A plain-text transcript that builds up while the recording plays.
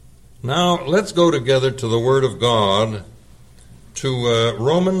Now, let's go together to the Word of God, to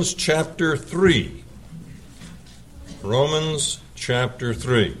Romans chapter 3. Romans chapter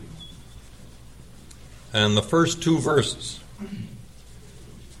 3. And the first two verses.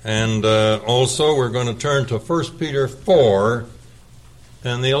 And also we're going to turn to 1 Peter 4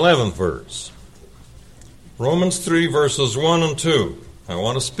 and the 11th verse. Romans 3 verses 1 and 2. I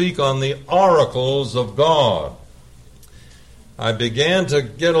want to speak on the oracles of God. I began to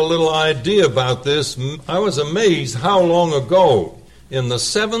get a little idea about this. I was amazed how long ago, in the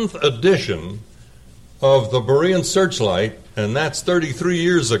 7th edition of the Berean Searchlight, and that's 33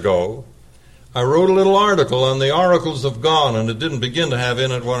 years ago, I wrote a little article on the oracles of God, and it didn't begin to have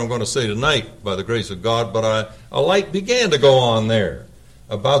in it what I'm going to say tonight, by the grace of God, but a light began to go on there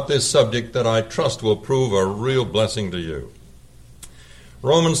about this subject that I trust will prove a real blessing to you.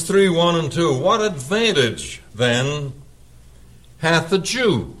 Romans 3, 1 and 2. What advantage, then, hath the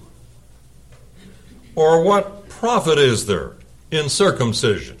Jew? Or what profit is there in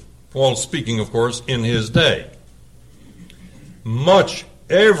circumcision? Paul speaking, of course, in his day. Much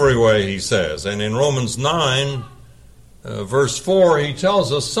every way, he says. And in Romans 9, verse 4, he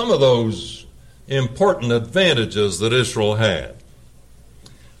tells us some of those important advantages that Israel had.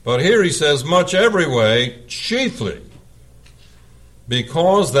 But here he says, much every way, chiefly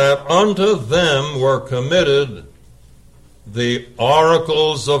because that unto them were committed the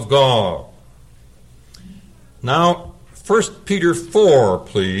oracles of God. Now, 1 Peter 4,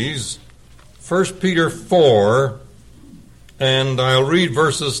 please. 1 Peter 4, and I'll read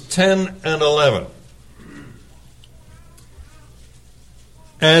verses 10 and 11.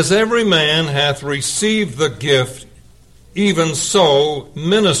 As every man hath received the gift, even so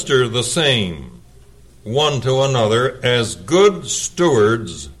minister the same, one to another, as good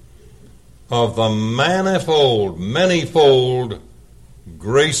stewards of the manifold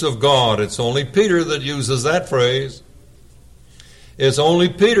grace of God. It's only Peter that uses that phrase. It's only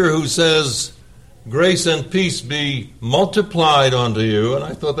Peter who says, grace and peace be multiplied unto you. And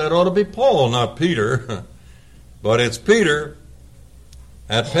I thought that ought to be Paul, not Peter. But it's Peter.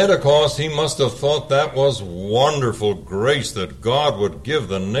 At Pentecost, he must have thought that was wonderful grace that God would give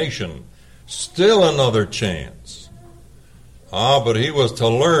the nation still another chance. But he was to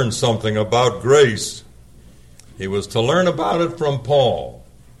learn something about grace. He was to learn about it from Paul.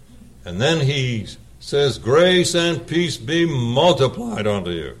 And then he says, grace and peace be multiplied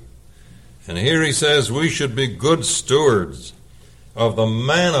unto you. And here he says we should be good stewards of the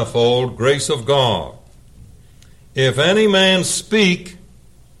manifold grace of God. If any man speak,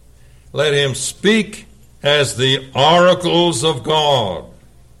 let him speak as the oracles of God.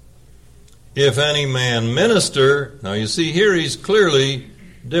 If any man minister, now you see here he's clearly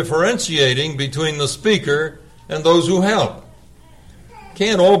differentiating between the speaker and those who help.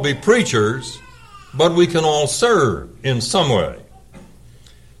 Can't all be preachers, but we can all serve in some way.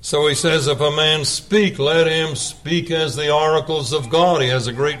 So he says, if a man speak, let him speak as the oracles of God. He has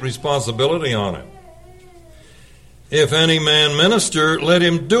a great responsibility on it. If any man minister, let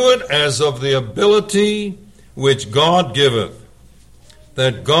him do it as of the ability which God giveth,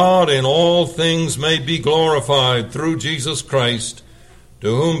 that God in all things may be glorified through Jesus Christ,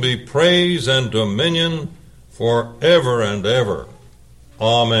 to whom be praise and dominion forever and ever.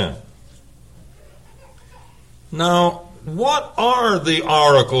 Amen. Now, what are the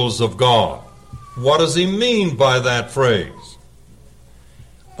oracles of God? What does he mean by that phrase?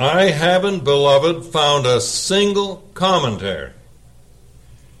 I haven't, beloved, found a single commentary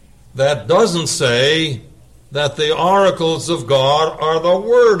that doesn't say that the oracles of God are the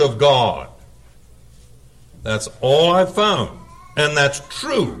Word of God. That's all I've found. And that's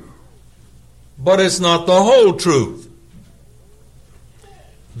true. But it's not the whole truth.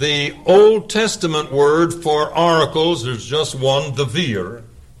 The Old Testament word for oracles, there's just one, devir,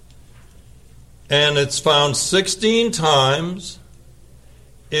 and it's found 16 times.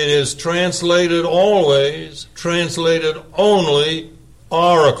 It is translated always, translated only,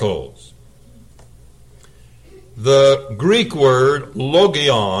 oracles. The Greek word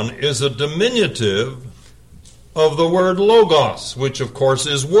logion is a diminutive of the word logos, which of course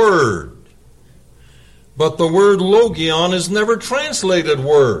is word. But the word logion is never translated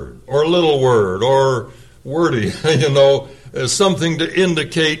word, or little word, or wordy, something to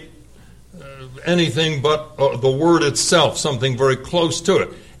indicate anything but the word itself, something very close to it.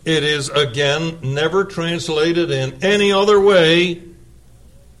 It is, again, never translated in any other way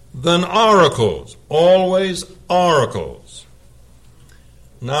than oracles. Always oracles.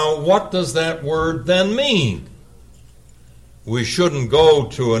 Now, what does that word then mean? We shouldn't go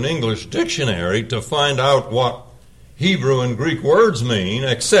to an English dictionary to find out what Hebrew and Greek words mean,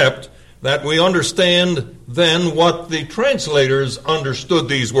 except that we understand then what the translators understood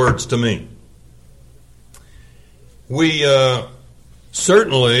these words to mean. We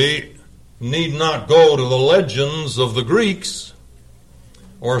certainly need not go to the legends of the Greeks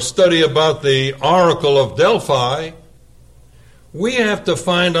or study about the Oracle of Delphi. We have to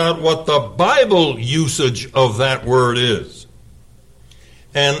find out what the Bible usage of that word is.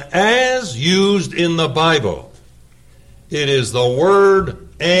 And as used in the Bible, it is the word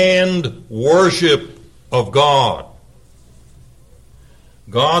and worship of God.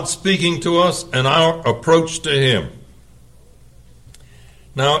 God speaking to us and our approach to Him.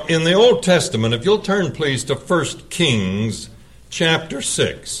 Now, in the Old Testament, if you'll turn please to 1 Kings chapter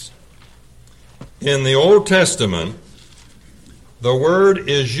 6. In the Old Testament, the word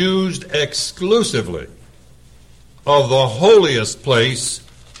is used exclusively of the holiest place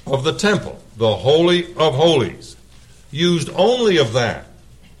of the temple, the Holy of Holies. Used only of that.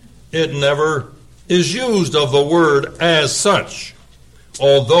 It never is used of the word as such,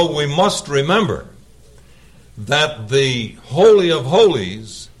 although we must remember that the Holy of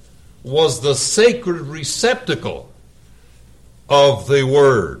Holies was the sacred receptacle of the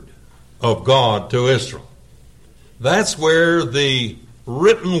word of God to Israel. That's where the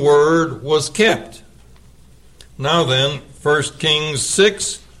written word was kept. Now then, 1 Kings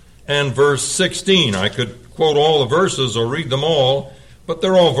 6 and verse 16. I could quote all the verses or read them all, but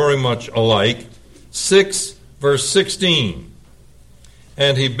they're all very much alike. 6 verse 16.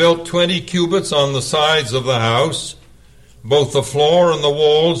 And he built 20 cubits on the sides of the house, both the floor and the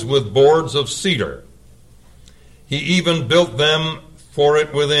walls with boards of cedar. He even built them for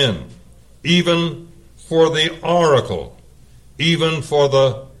it within, even for the oracle, even for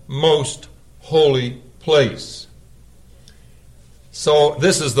the most holy place. So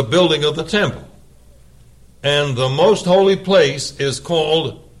this is the building of the temple. And the most holy place is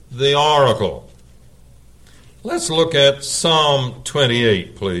called the oracle. Let's look at Psalm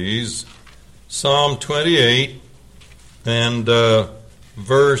 28, please. Psalm 28 and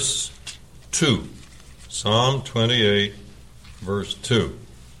verse 2. Psalm 28, verse 2.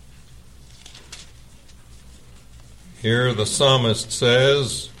 Here the psalmist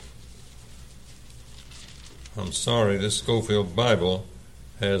says, I'm sorry, this Schofield Bible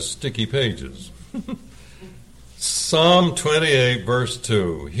has sticky pages. Psalm 28, verse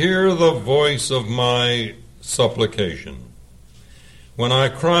 2. Hear the voice of my supplication. When I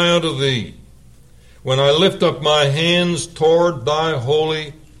cry unto thee, when I lift up my hands toward thy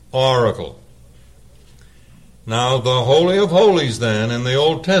holy oracle. Now the Holy of Holies then in the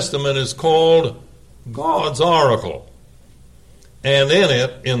Old Testament is called God's oracle. And in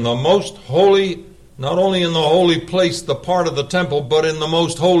it, in the most holy, not only in the holy place, the part of the temple, but in the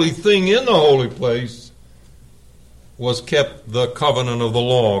most holy thing in the holy place, was kept the covenant of the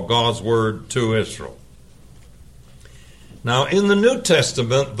law, God's word to Israel. Now, in the New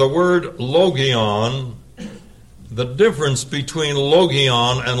Testament, the word logion, the difference between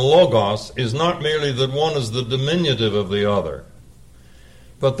logion and logos is not merely that one is the diminutive of the other,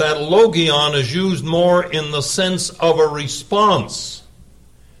 but that logion is used more in the sense of a response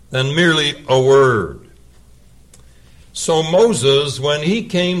than merely a word. So Moses, when he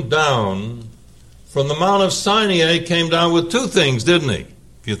came down from the Mount of Sinai, came down with two things, didn't he?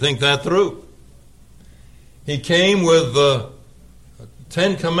 If you think that through. He came with the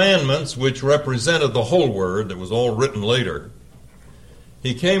 10 Commandments, which represented the whole word that was all written later.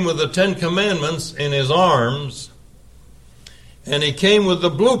 He came with the 10 Commandments in his arms, and he came with the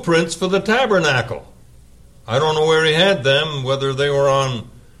blueprints for the tabernacle. I don't know where he had them, whether they were on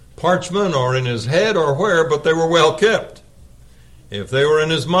parchment or in his head or where, but they were well kept. If they were in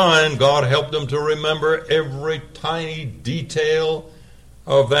his mind, God helped him to remember every tiny detail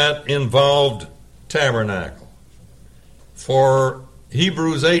of that involved tabernacle. For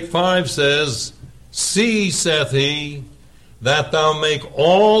Hebrews 8:5 says, See, saith he, that thou make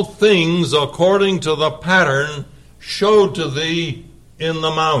all things according to the pattern showed to thee in the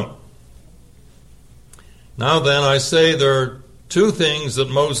mount. Now then, I say there are two things that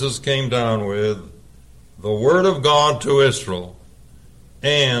Moses came down with, the word of God to Israel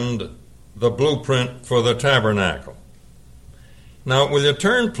and the blueprint for the tabernacle. Now, will you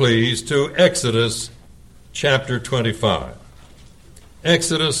turn, please, to Exodus chapter 25.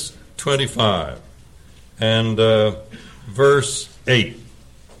 Exodus 25 and verse 8.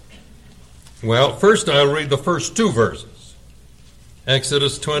 Well, first I'll read the first two verses.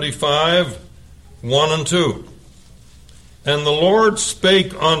 Exodus 25, 1 and 2. And the Lord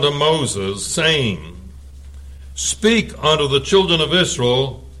spake unto Moses, saying, Speak unto the children of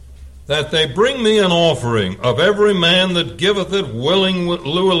Israel, that they bring me an offering of every man that giveth it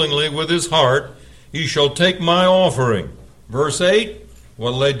willingly with his heart, he shall take my offering. Verse 8,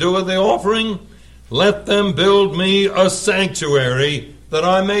 what will they do with the offering? Let them build me a sanctuary, that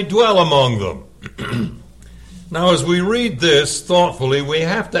I may dwell among them. Now, as we read this thoughtfully, we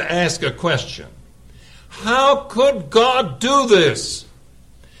have to ask a question. How could God do this?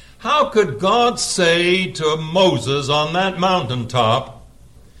 How could God say to Moses on that mountaintop,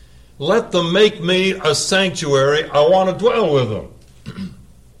 let them make me a sanctuary, I want to dwell with them?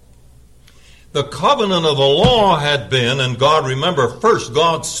 The covenant of the law had been, and God, remember, first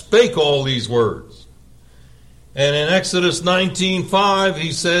God spake all these words. And in Exodus 19:5,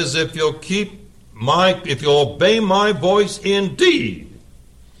 he says, if you'll obey my voice indeed,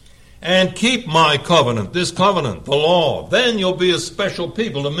 and keep my covenant, this covenant, the law, then you'll be a special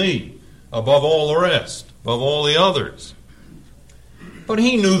people to me, above all the rest, above all the others. But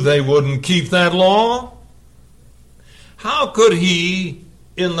he knew they wouldn't keep that law. How could he,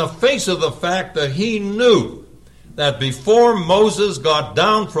 in the face of the fact that he knew that before Moses got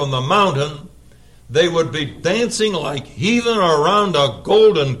down from the mountain, they would be dancing like heathen around a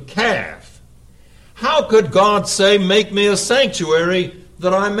golden calf? How could God say, make me a sanctuary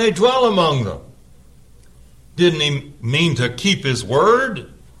that I may dwell among them? Didn't he mean to keep his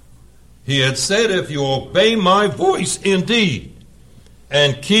word? He had said, if you obey my voice indeed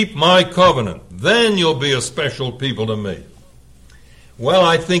and keep my covenant, then you'll be a special people to me. Well,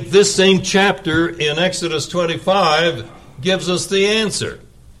 I think this same chapter in Exodus 25 gives us the answer.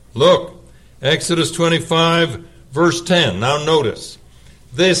 Look, Exodus 25, verse 10. Now notice,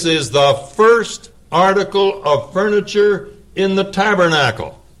 this is the first article of furniture in the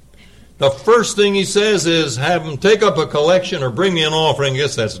tabernacle. The first thing he says is, have them take up a collection or bring me an offering. I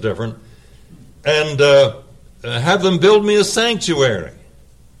guess that's different. And have them build me a sanctuary.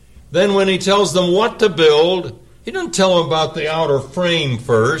 Then when he tells them what to build, he doesn't tell them about the outer frame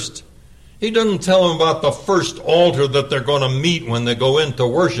first. He doesn't tell them about the first altar that they're going to meet when they go in to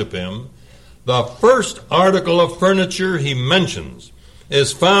worship him. The first article of furniture he mentions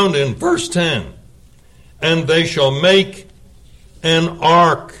is found in verse 10. And they shall make an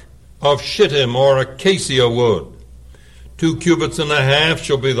ark of shittim or acacia wood. 2 cubits and a half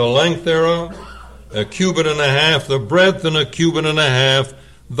shall be the length thereof, a cubit and a half the breadth, and a cubit and a half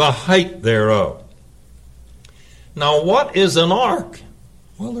the height thereof. Now, what is an ark?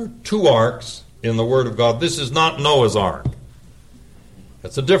 Well, there are two arks in the Word of God. This is not Noah's ark.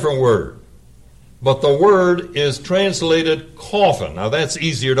 That's a different word. But the word is translated coffin. Now, that's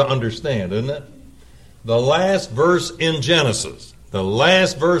easier to understand, isn't it? The last verse in Genesis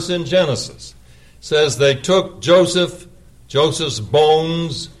says they took Joseph's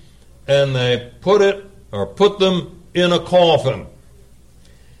bones, and they put them in a coffin.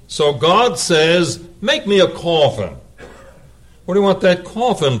 So God says, make me a coffin. What do you want that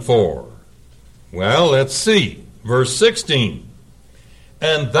coffin for? Well, let's see. Verse 16.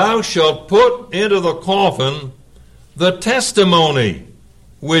 And thou shalt put into the coffin the testimony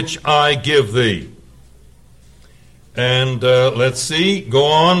which I give thee. And let's see, go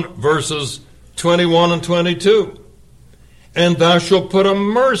on, verses 21 and 22. And thou shalt put a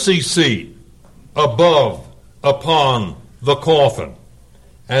mercy seat above upon the coffin.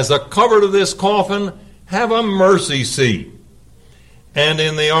 As a cover to this coffin, have a mercy seat. And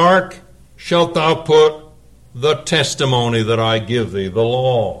in the ark shalt thou put the testimony that I give thee, the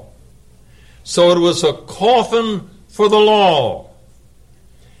law. So it was a coffin for the law.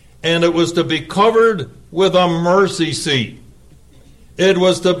 And it was to be covered with a mercy seat. It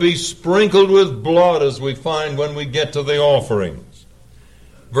was to be sprinkled with blood, as we find when we get to the offerings.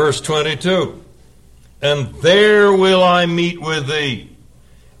 Verse 22. And there will I meet with thee,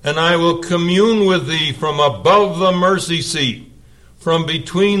 and I will commune with thee from above the mercy seat, from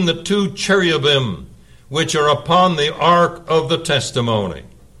between the two cherubim, which are upon the ark of the testimony,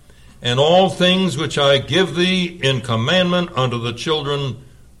 and all things which I give thee in commandment unto the children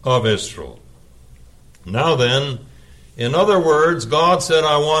of Israel. Now then, in other words, God said,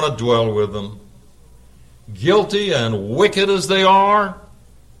 I want to dwell with them. Guilty and wicked as they are,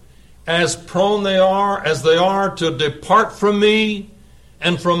 as prone they are, as they are to depart from me,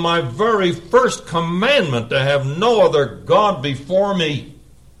 and from my very first commandment to have no other God before me.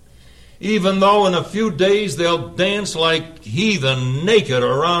 Even though in a few days they'll dance like heathen naked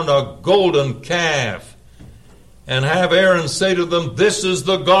around a golden calf, and have Aaron say to them, this is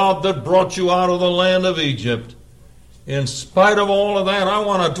the God that brought you out of the land of Egypt. In spite of all of that, I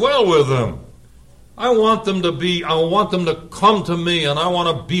want to dwell with them. I want them to come to me, and I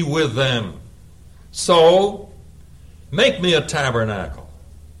want to be with them. So, make me a tabernacle.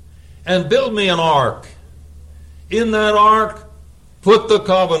 and build me an ark. In that ark, put the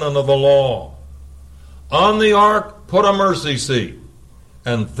covenant of the law. On the ark, put a mercy seat,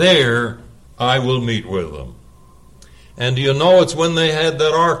 and there I will meet with them. And do you know it's when they had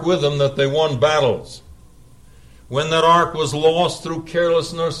that ark with them that they won battles? When that ark was lost through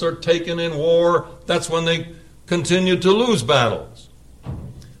carelessness or taken in war, that's when they continued to lose battles.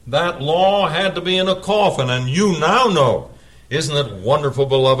 That law had to be in a coffin, and you now know. Isn't it wonderful,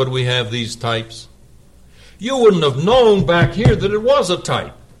 beloved, we have these types? You wouldn't have known back here that it was a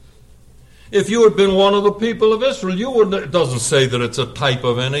type. If you had been one of the people of Israel, you wouldn't. It doesn't say that it's a type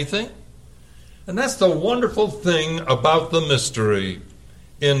of anything. And that's the wonderful thing about the mystery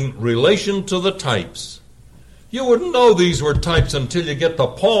in relation to the types. You wouldn't know these were types until you get to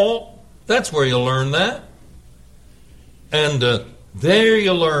Paul. That's where you learn that. And there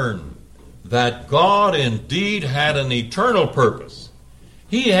you learn that God indeed had an eternal purpose.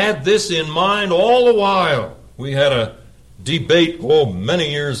 He had this in mind all the while. We had a debate,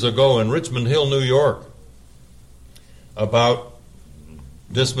 many years ago in Richmond Hill, New York, about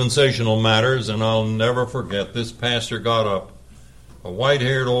dispensational matters, and I'll never forget, this pastor got up, a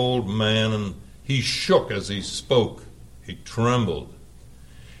white-haired old man, and he shook as he spoke. He trembled.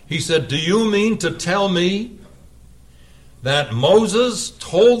 He said, "Do you mean to tell me that Moses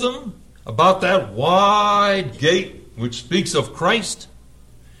told them about that wide gate which speaks of Christ,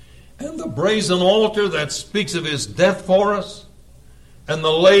 and the brazen altar that speaks of his death for us, and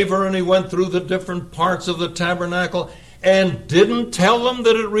the laver," and he went through the different parts of the tabernacle, "and didn't tell them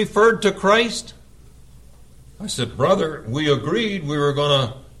that it referred to Christ?" I said, "Brother, we agreed we were going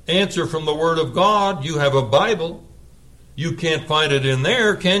to answer from the Word of God. You have a Bible. You can't find it in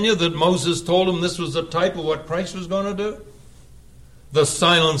there, can you, that Moses told them this was a type of what Christ was going to do?" The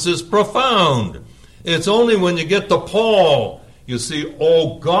silence is profound. It's only when you get to Paul, you see,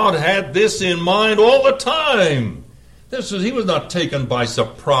 God had this in mind all the time. He was not taken by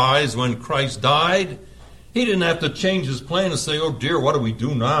surprise when Christ died. He didn't have to change his plan and say, "Oh dear, what do we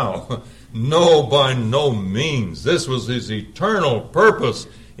do now?" No, by no means. This was his eternal purpose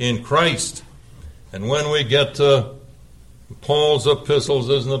in Christ. And when we get to Paul's epistles,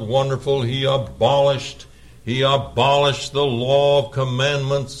 isn't it wonderful? He abolished the law of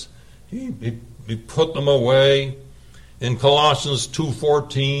commandments. He put them away. In Colossians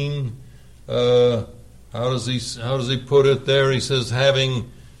 2:14, how does he put it there? He says,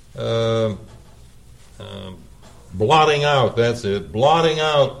 having blotting out, that's it, blotting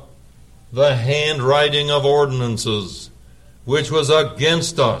out the handwriting of ordinances, which was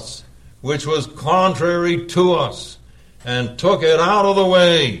against us, which was contrary to us, and took it out of the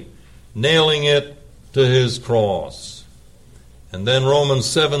way, nailing it to his cross. And then Romans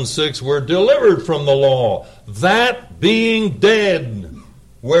 7:6, we're delivered from the law, that being dead,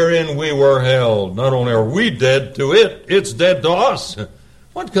 wherein we were held. Not only are we dead to it, it's dead to us.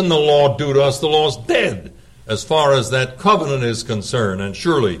 What can the law do to us? The law's dead as far as that covenant is concerned, and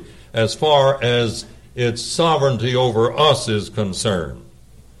surely as far as its sovereignty over us is concerned.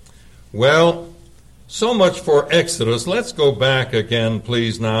 Well, so much for Exodus. Let's go back again,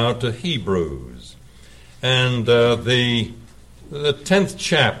 please, now to Hebrews. And the 10th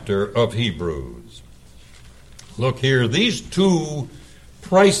chapter of Hebrews. Look here, these two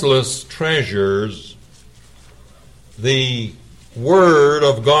priceless treasures, the Word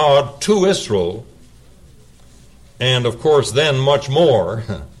of God to Israel, and of course then much more,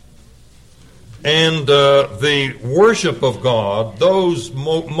 and the worship of God, those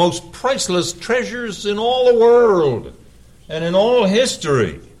most priceless treasures in all the world and in all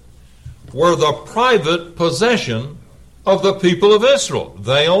history, were the private possession of the people of Israel.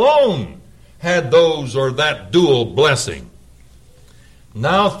 They alone had those or that dual blessing.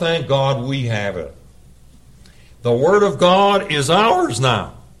 Now, thank God, we have it. The Word of God is ours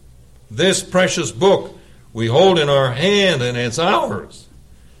now. This precious book we hold in our hand, and it's ours.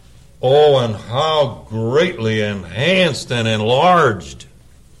 Oh, and how greatly enhanced and enlarged.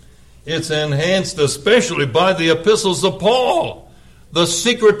 It's enhanced especially by the epistles of Paul, the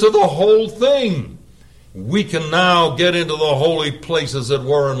secret to the whole thing. We can now get into the holy place, as it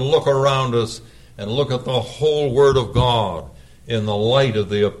were, and look around us and look at the whole Word of God in the light of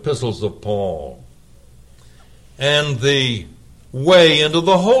the epistles of Paul. And the way into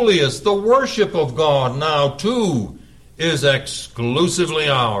the holiest, the worship of God now too, is exclusively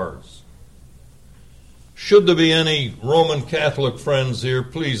ours. Should there be any Roman Catholic friends here,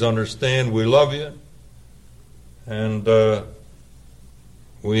 please understand we love you. And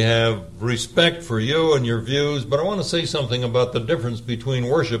we have respect for you and your views, but I want to say something about the difference between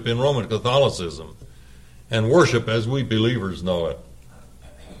worship in Roman Catholicism and worship as we believers know it.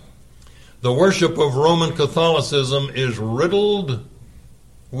 The worship of Roman Catholicism is riddled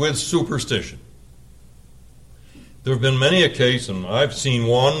with superstition. There have been many a case, and I've seen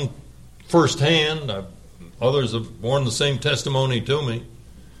one firsthand. Others have borne the same testimony to me.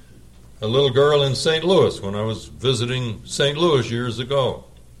 A little girl in St. Louis, when I was visiting St. Louis years ago,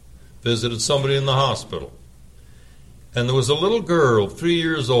 visited somebody in the hospital. And there was a little girl, 3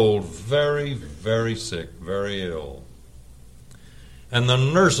 years old, very, very sick, very ill. And the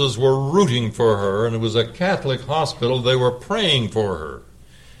nurses were rooting for her, and it was a Catholic hospital. They were praying for her.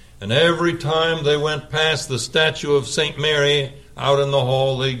 And every time they went past the statue of St. Mary out in the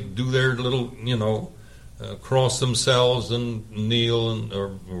hall, they do their little, cross themselves and kneel and,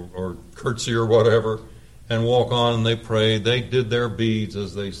 or curtsy or whatever and walk on, and they prayed. They did their beads,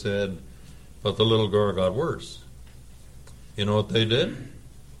 as they said, but the little girl got worse. You know what they did?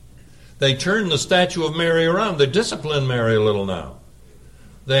 They turned the statue of Mary around. They disciplined Mary a little now.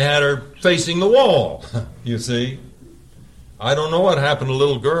 They had her facing the wall, you see. I don't know what happened to the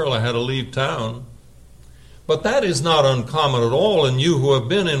little girl. I had to leave town. But that is not uncommon at all, and you who have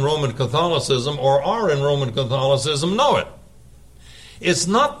been in Roman Catholicism or are in Roman Catholicism know it. It's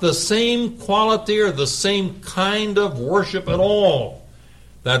not the same quality or the same kind of worship at all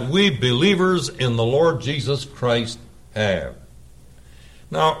that we believers in the Lord Jesus Christ have.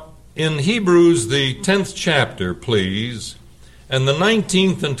 Now, in Hebrews, the 10th chapter, please, and the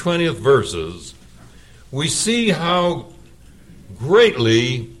 19th and 20th verses, we see how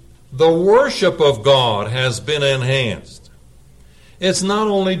greatly the worship of God has been enhanced. It's not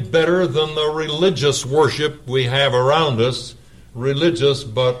only better than the religious worship we have around us, religious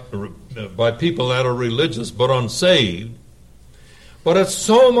but by people that are religious but unsaved, but it's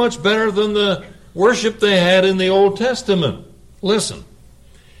so much better than the worship they had in the Old Testament. Listen,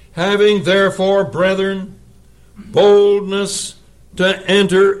 having therefore, brethren, boldness to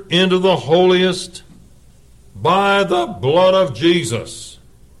enter into the holiest by the blood of Jesus,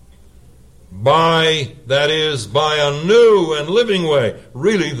 that is, by a new and living way.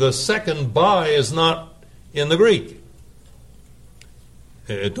 Really, the second by is not in the Greek.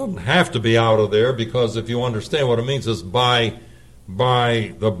 It doesn't have to be out of there, because if you understand what it means, it's by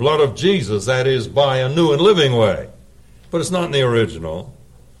the blood of Jesus, that is, by a new and living way. But it's not in the original.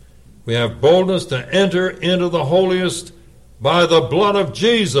 We have boldness to enter into the holiest by the blood of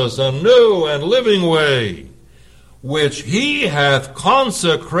Jesus, a new and living way, which he hath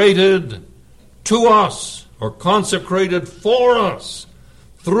consecrated to us, or consecrated for us,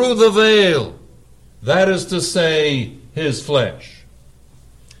 through the veil, that is to say, his flesh.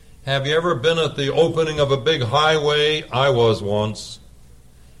 Have you ever been at the opening of a big highway? I was once.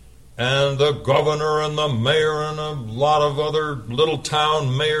 And the governor and the mayor and a lot of other little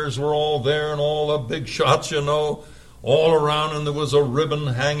town mayors were all there, and all the big shots, all around, and there was a ribbon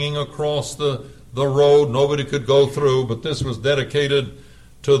hanging across the road. Nobody could go through, but this was dedicated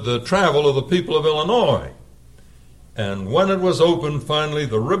to the travel of the people of Illinois. And when it was opened, finally,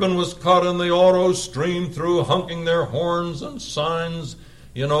 the ribbon was cut and the autos streamed through, honking their horns and signs,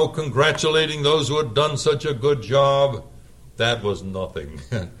 congratulating those who had done such a good job. That was nothing.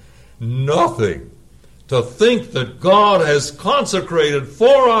 Nothing. To think that God has consecrated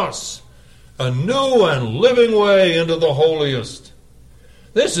for us a new and living way into the holiest.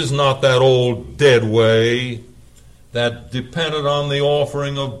 This is not that old dead way that depended on the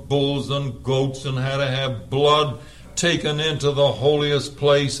offering of bulls and goats and had to have blood taken into the holiest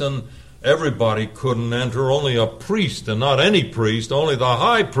place, and everybody couldn't enter, only a priest, and not any priest, only the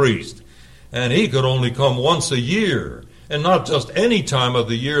high priest. And he could only come once a year, and not just any time of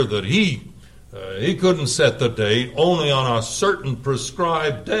the year that he couldn't set the date, only on a certain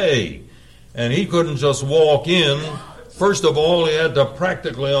prescribed day. And he couldn't just walk in. First of all, he had to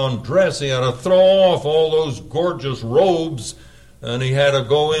practically undress. He had to throw off all those gorgeous robes, and he had to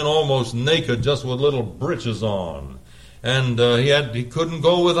go in almost naked, just with little breeches on. And he couldn't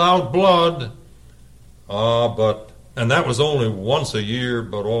go without blood. And that was only once a year,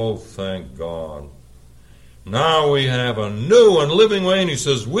 but oh, thank God. Now we have a new and living way, and he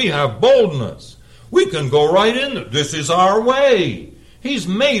says, we have boldness. We can go right in. This is our way. He's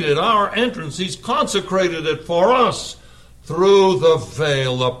made it our entrance. He's consecrated it for us through the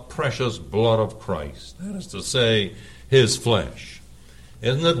veil, the precious blood of Christ. That is to say, his flesh.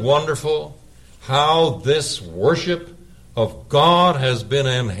 Isn't it wonderful how this worship of God has been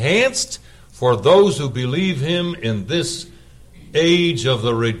enhanced for those who believe him in this age of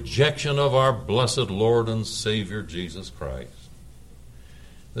the rejection of our blessed Lord and Savior Jesus Christ?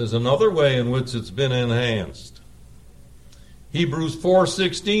 There's another way in which it's been enhanced. Hebrews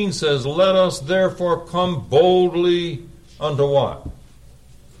 4:16 says, let us therefore come boldly unto what?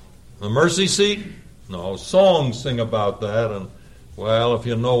 The mercy seat? No, songs sing about that, and well, if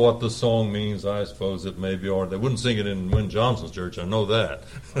you know what the song means, I suppose it may be, or they wouldn't sing it in Win Johnson's church, I know that.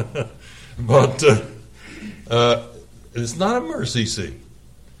 But it's not a mercy seat.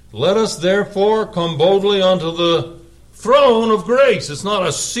 Let us therefore come boldly unto the throne of grace. It's not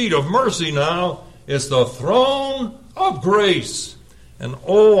a seat of mercy now, it's the throne of grace. And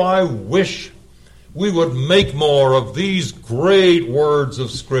oh, I wish we would make more of these great words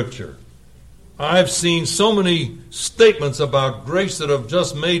of Scripture. I've seen so many statements about grace that have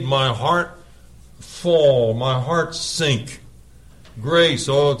just made my heart fall, my heart sink. Grace,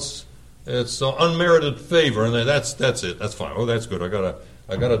 oh, it's unmerited favor, and that's it. That's fine. Oh, that's good. I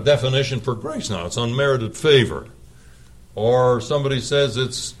got a definition for grace now. It's unmerited favor. Or somebody says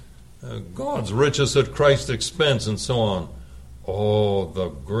it's God's riches at Christ's expense, and so on. Oh, the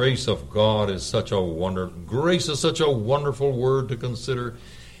grace of God is such a grace is such a wonderful word to consider.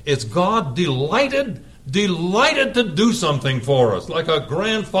 It's God delighted to do something for us. Like a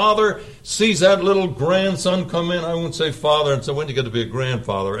grandfather sees that little grandson come in. I won't say father, and so when you get to be a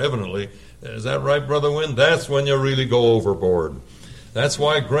grandfather, evidently. Is that right, Brother Wynn? That's when you really go overboard. That's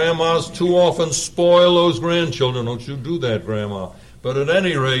why grandmas too often spoil those grandchildren. Don't you do that, Grandma. But at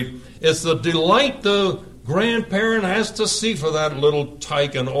any rate, it's the delight the grandparent has to see for that little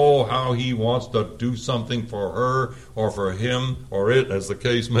tyke, and oh, how he wants to do something for her or for him or it, as the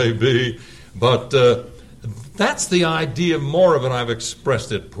case may be. But that's the idea. More of it, I've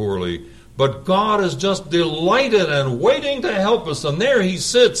expressed it poorly. But God is just delighted and waiting to help us. And there he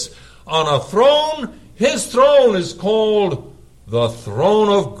sits on a throne. His throne is called the throne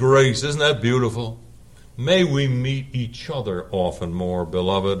of grace. Isn't that beautiful? May we meet each other often more,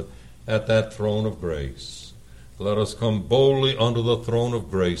 beloved, at that throne of grace. Let us come boldly unto the throne of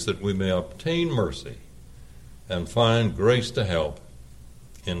grace that we may obtain mercy and find grace to help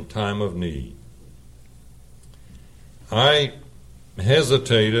in time of need. I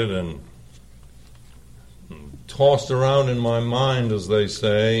hesitated and tossed around in my mind, as they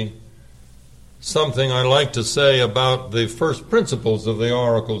say, something I like to say about the first principles of the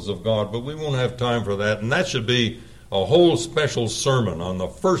oracles of God, but we won't have time for that, and that should be a whole special sermon on the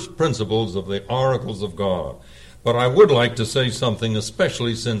first principles of the oracles of God. But I would like to say something,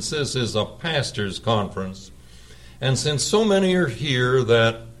 especially since this is a pastor's conference, and since so many are here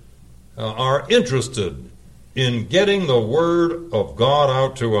that are interested in getting the Word of God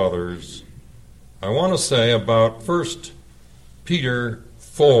out to others. I want to say about 1 Peter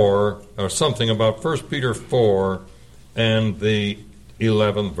 4, or something about 1 Peter 4 and the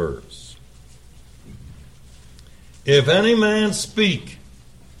 11th verse. If any man speak,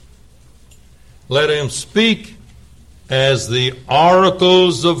 let him speak as the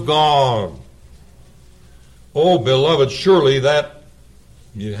oracles of God. Oh, beloved, surely that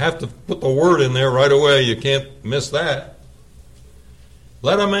you have to put the word in there right away. You can't miss that.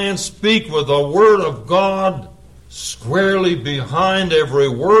 Let a man speak with the word of God squarely behind every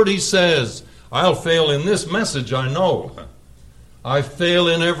word he says. I'll fail in this message, I know. I fail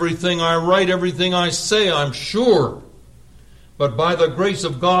in everything I write, everything I say, I'm sure. But by the grace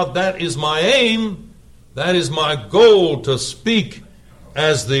of God, that is my aim. That is my goal, to speak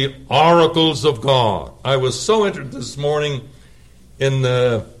as the oracles of God. I was so interested this morning in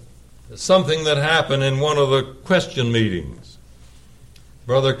something that happened in one of the question meetings.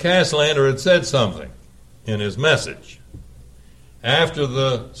 Brother Casslander had said something in his message. After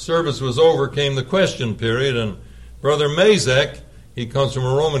the service was over came the question period, and Brother Mazek, he comes from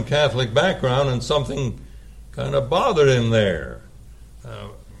a Roman Catholic background, and something kind of bothered him there.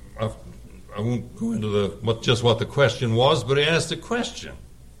 I won't go into what the question was, but he asked a question.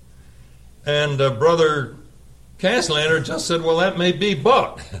 And Brother Casslander just said, well, that may be,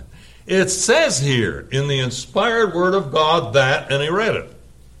 but it says here in the inspired Word of God that, and he read it.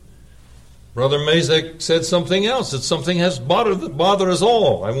 Brother Mazek said something else, that something has bothered us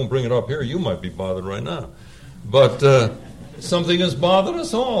all. I won't bring it up here. You might be bothered right now. But something has bothered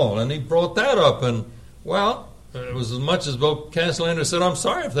us all. And he brought that up. And, well, it was as much as both Casslander said, I'm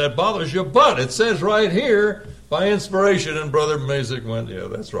sorry if that bothers you, but it says right here, by inspiration. And Brother Mazek went, yeah,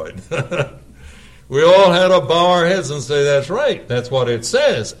 that's right. We all had to bow our heads and say, that's right. That's what it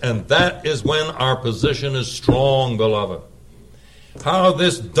says. And that is when our position is strong, beloved. How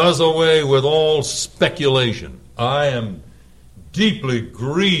this does away with all speculation. I am deeply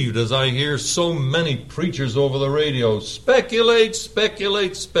grieved as I hear so many preachers over the radio speculate.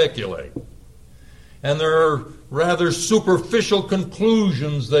 And there are rather superficial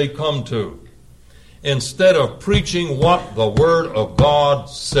conclusions they come to, instead of preaching what the Word of God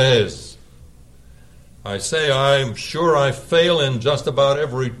says. I say I'm sure I fail in just about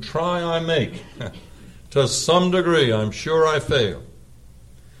every try I make. To some degree, I'm sure I fail.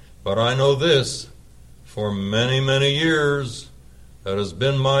 But I know this, for many, many years, that has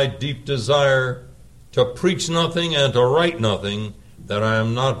been my deep desire to preach nothing and to write nothing that I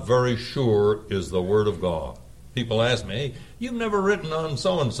am not very sure is the Word of God. People ask me, hey, you've never written on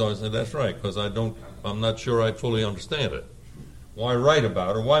so-and-so. I say, that's right, because I'm not sure I fully understand it. Why write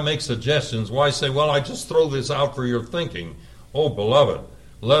about it? Why make suggestions? Why say, well, I just throw this out for your thinking? Oh, beloved,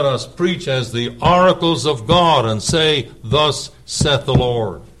 let us preach as the oracles of God and say, thus saith the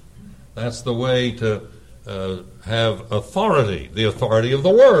Lord. That's the way to have authority, the authority of the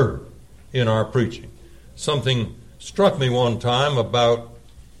Word in our preaching. Something struck me one time about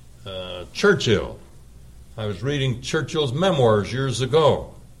Churchill. I was reading Churchill's memoirs years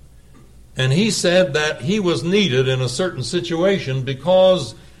ago. And he said that he was needed in a certain situation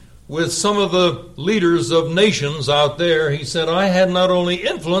because with some of the leaders of nations out there, he said, I had not only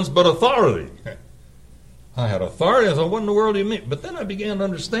influence but authority. I had authority. I thought, what in the world do you mean? But then I began to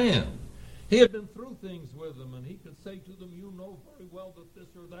understand. He had been through things with them, and he could say to them, you know very well that this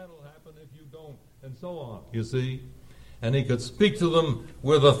or that will happen if you don't, and so on, you see. And he could speak to them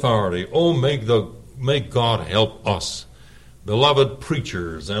with authority. Oh, may God help us, beloved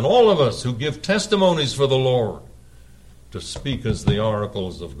preachers, and all of us who give testimonies for the Lord, to speak as the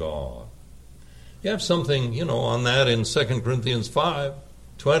oracles of God. You have something, on that in 2 Corinthians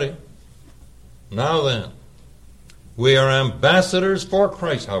 5:20. Now then, we are ambassadors for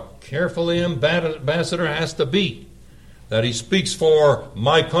Christ. How careful the ambassador has to be, that he speaks for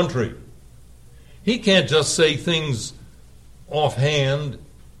my country. He can't just say things offhand.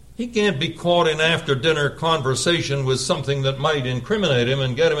 He can't be caught in after-dinner conversation with something that might incriminate him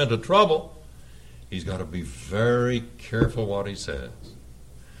and get him into trouble. He's got to be very careful what he says.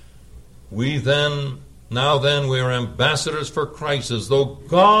 Now then, we are ambassadors for Christ, as though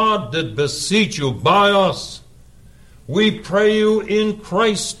God did beseech you by us. We pray you in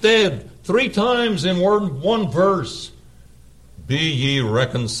Christ's stead, 3 times in one verse. Be ye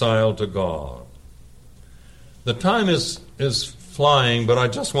reconciled to God. The time is flying, but I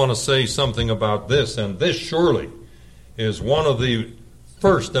just want to say something about this, and this surely is one of the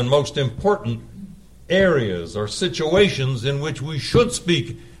first and most important areas or situations in which we should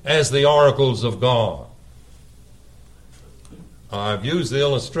speak as the oracles of God. I've used the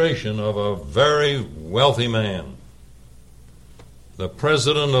illustration of a very wealthy man, the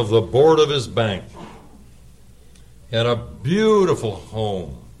president of the board of his bank. He had a beautiful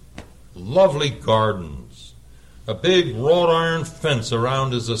home, lovely gardens, a big wrought iron fence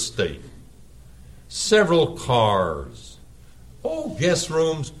around his estate, several cars, guest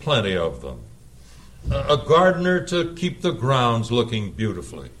rooms, plenty of them, a gardener to keep the grounds looking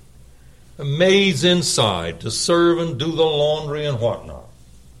beautifully, maids inside to serve and do the laundry and whatnot,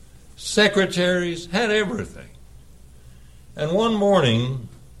 secretaries, had everything. And one morning,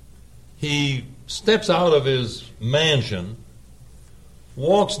 he steps out of his mansion,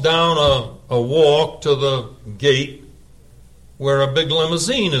 walks down a walk to the gate where a big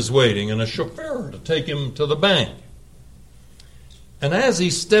limousine is waiting and a chauffeur to take him to the bank. And as he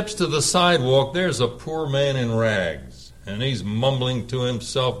steps to the sidewalk, there's a poor man in rags, and he's mumbling to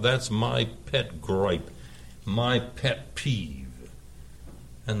himself, that's my pet gripe, my pet peeve.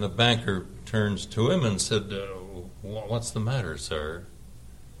 And the banker turns to him and said, what's the matter, sir?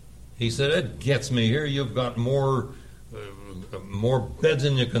 He said, it gets me here. You've got more beds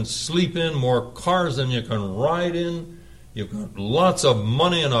than you can sleep in, more cars than you can ride in. You've got lots of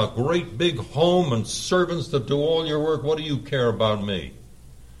money and a great big home and servants to do all your work. What do you care about me?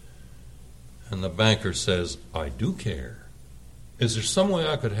 And the banker says, I do care. Is there some way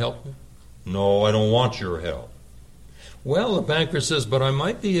I could help you? No, I don't want your help. Well, the banker says, but I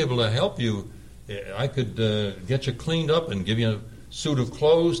might be able to help you. I could get you cleaned up and give you a suit of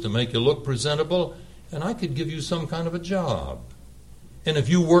clothes to make you look presentable, and I could give you some kind of a job. And if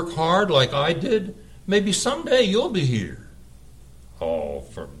you work hard like I did, maybe someday you'll be here.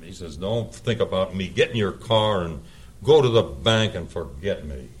 He says, don't think about me. Get in your car and go to the bank and forget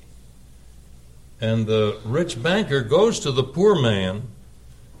me. And the rich banker goes to the poor man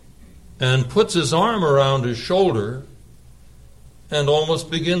and puts his arm around his shoulder and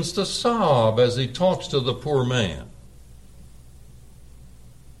almost begins to sob as he talks to the poor man.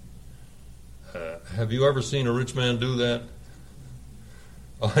 Have you ever seen a rich man do that?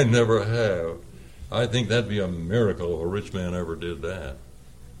 I never have. I think that'd be a miracle if a rich man ever did that.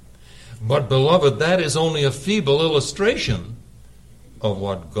 But, beloved, that is only a feeble illustration of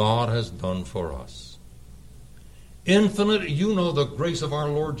what God has done for us. Infinite, you know the grace of our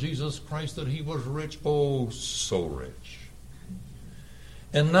Lord Jesus Christ, that he was rich, oh, so rich.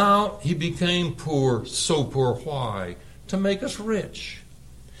 And now he became poor, so poor. Why? To make us rich.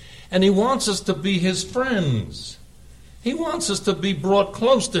 And he wants us to be his friends. He wants us to be brought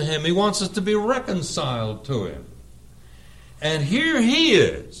close to him. He wants us to be reconciled to him. And here he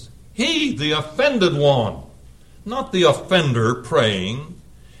is. He, the offended one. Not the offender praying.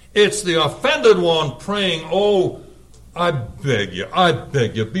 It's the offended one praying, oh, I beg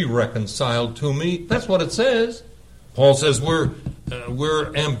you, be reconciled to me. That's what it says. Paul says we're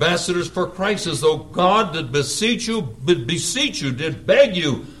ambassadors for Christ, as though God did beseech you, did beg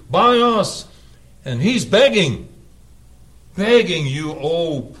you by us. And he's begging you,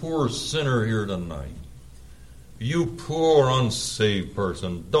 oh, poor sinner here tonight. You poor unsaved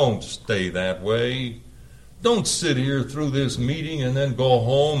person, don't stay that way. Don't sit here through this meeting and then go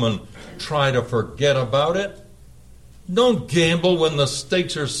home and try to forget about it. Don't gamble when the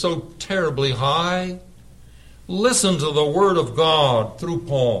stakes are so terribly high. Listen to the Word of God through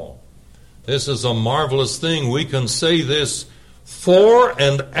Paul. This is a marvelous thing. We can say this: for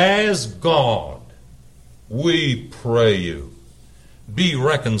and as God, we pray you, be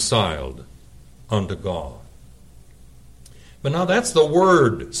reconciled unto God. But now that's the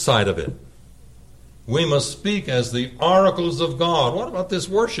Word side of it. We must speak as the oracles of God. What about this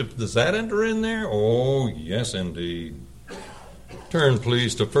worship? Does that enter in there? Oh, yes, indeed. Turn,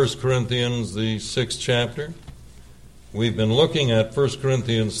 please, to 1 Corinthians, the 6th chapter. We've been looking at 1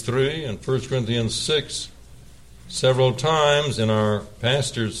 Corinthians 3 and 1 Corinthians 6 several times in our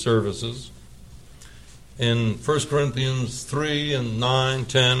pastor's services. In 1 Corinthians 3 and 9,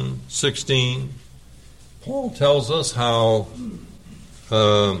 10, 16, Paul tells us how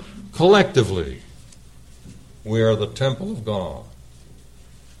collectively we are the temple of God.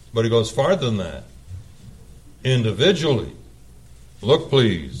 But he goes farther than that. Individually. Look,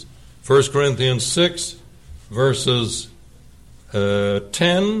 please. 1 Corinthians 6, verses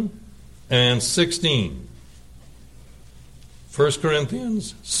 10 and 16. 1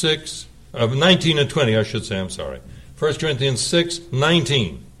 Corinthians 6, 19 and 20, I should say, I'm sorry. 1 Corinthians 6,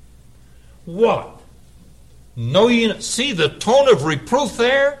 19. What? Know ye, see the tone of reproof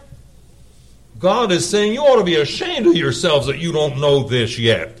there? God is saying you ought to be ashamed of yourselves that you don't know this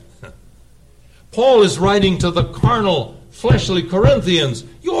yet. Paul is writing to the carnal, fleshly Corinthians.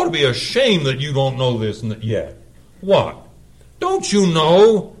 You ought to be ashamed that you don't know this yet. What? Don't you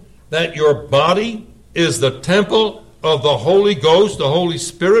know that your body is the temple of the Holy Ghost, the Holy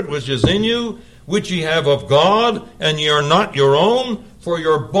Spirit, which is in you, which ye have of God, and ye are not your own, for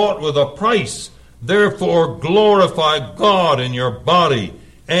you're bought with a price. Therefore glorify God in your body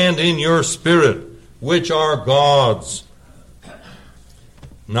and in your spirit, which are God's.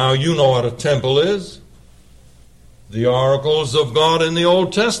 Now you know what a temple is. The oracles of God in the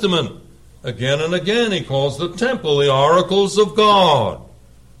Old Testament. Again and again he calls the temple the oracles of God.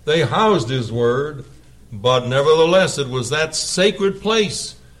 They housed his word, but nevertheless it was that sacred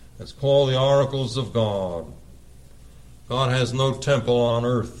place that's called the oracles of God. God has no temple on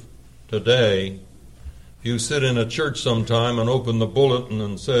earth today. You sit in a church sometime and open the bulletin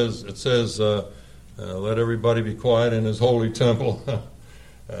and it says, let everybody be quiet in his holy temple.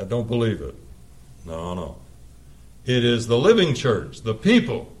 Don't believe it. No. It is the living church, the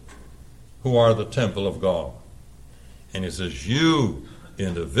people, who are the temple of God. And he says, you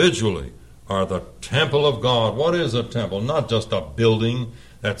individually are the temple of God. What is a temple? Not just a building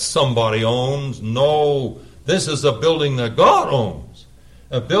that somebody owns. No, this is a building that God owns.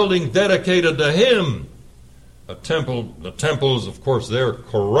 A building dedicated to him. The temples, of course, they're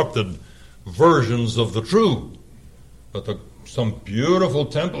corrupted versions of the true. But some beautiful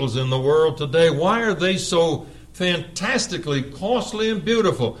temples in the world today, why are they so fantastically costly and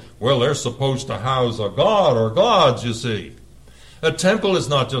beautiful? Well, they're supposed to house a god or gods, you see. A temple is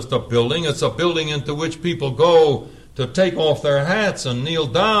not just a building, it's a building into which people go to take off their hats and kneel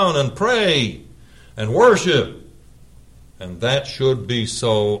down and pray and worship. And that should be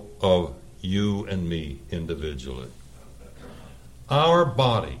so of you and me individually. Our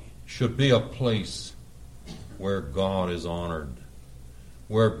body should be a place where God is honored,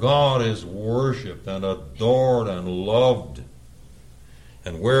 where God is worshipped and adored and loved,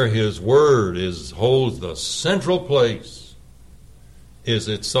 and where his word holds the central place. Is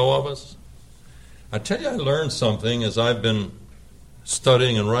it so of us? I tell you, I learned something as I've been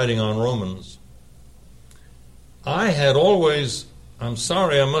studying and writing on Romans. I had always, I'm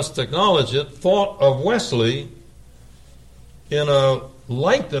sorry, I must acknowledge it, thought of Wesley in a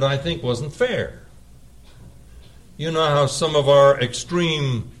light that I think wasn't fair. You know how some of our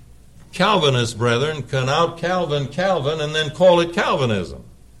extreme Calvinist brethren can out-Calvin Calvin and then call it Calvinism.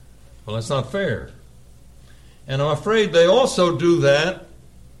 Well, that's not fair. And I'm afraid they also do that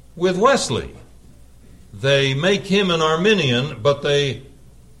with Wesley. They make him an Arminian, but they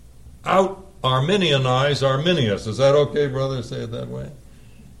out-Arminianize Arminius. Is that okay, brother? Say it that way.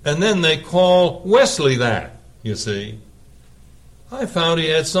 And then they call Wesley that, you see. I found he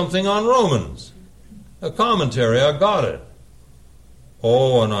had something on Romans. A commentary, I got it.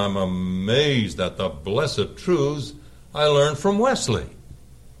 Oh, and I'm amazed at the blessed truths I learned from Wesley.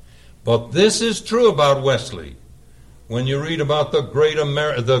 But this is true about Wesley. When you read about the great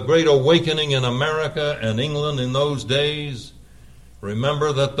awakening in America and England in those days,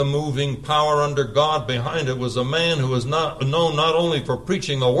 remember that the moving power under God behind it was a man who was known not only for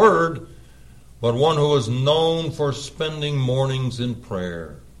preaching the Word, but one who was known for spending mornings in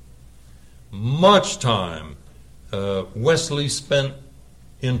prayer. Much time Wesley spent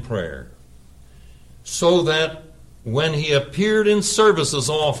in prayer, so that when he appeared in services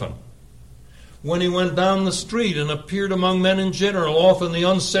often, when he went down the street and appeared among men in general, often the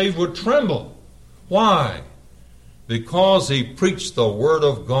unsaved would tremble. Why? Because he preached the Word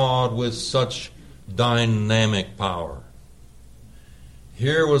of God with such dynamic power.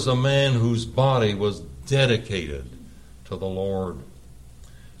 Here was a man whose body was dedicated to the Lord,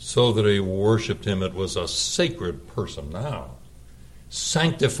 so that he worshiped him. It was a sacred person now,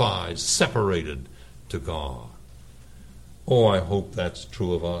 sanctified, separated to God. Oh, I hope that's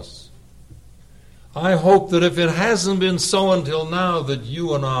true of us. I hope that if it hasn't been so until now, that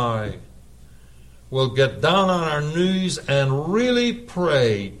you and I will get down on our knees and really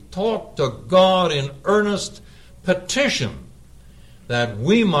pray, talk to God in earnest petition, that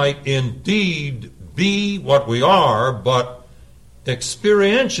we might indeed be what we are, but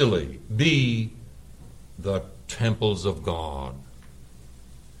experientially be the temples of God.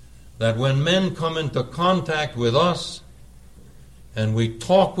 That when men come into contact with us and we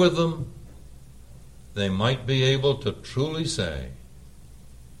talk with them, they might be able to truly say,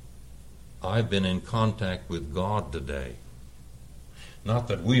 I've been in contact with God today. Not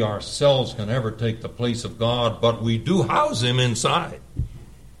that we ourselves can ever take the place of God, but we do house him inside.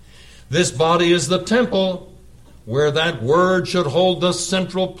 This body is the temple where that Word should hold the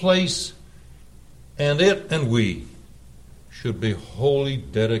central place, and it and we should be wholly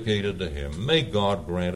dedicated to him. May God grant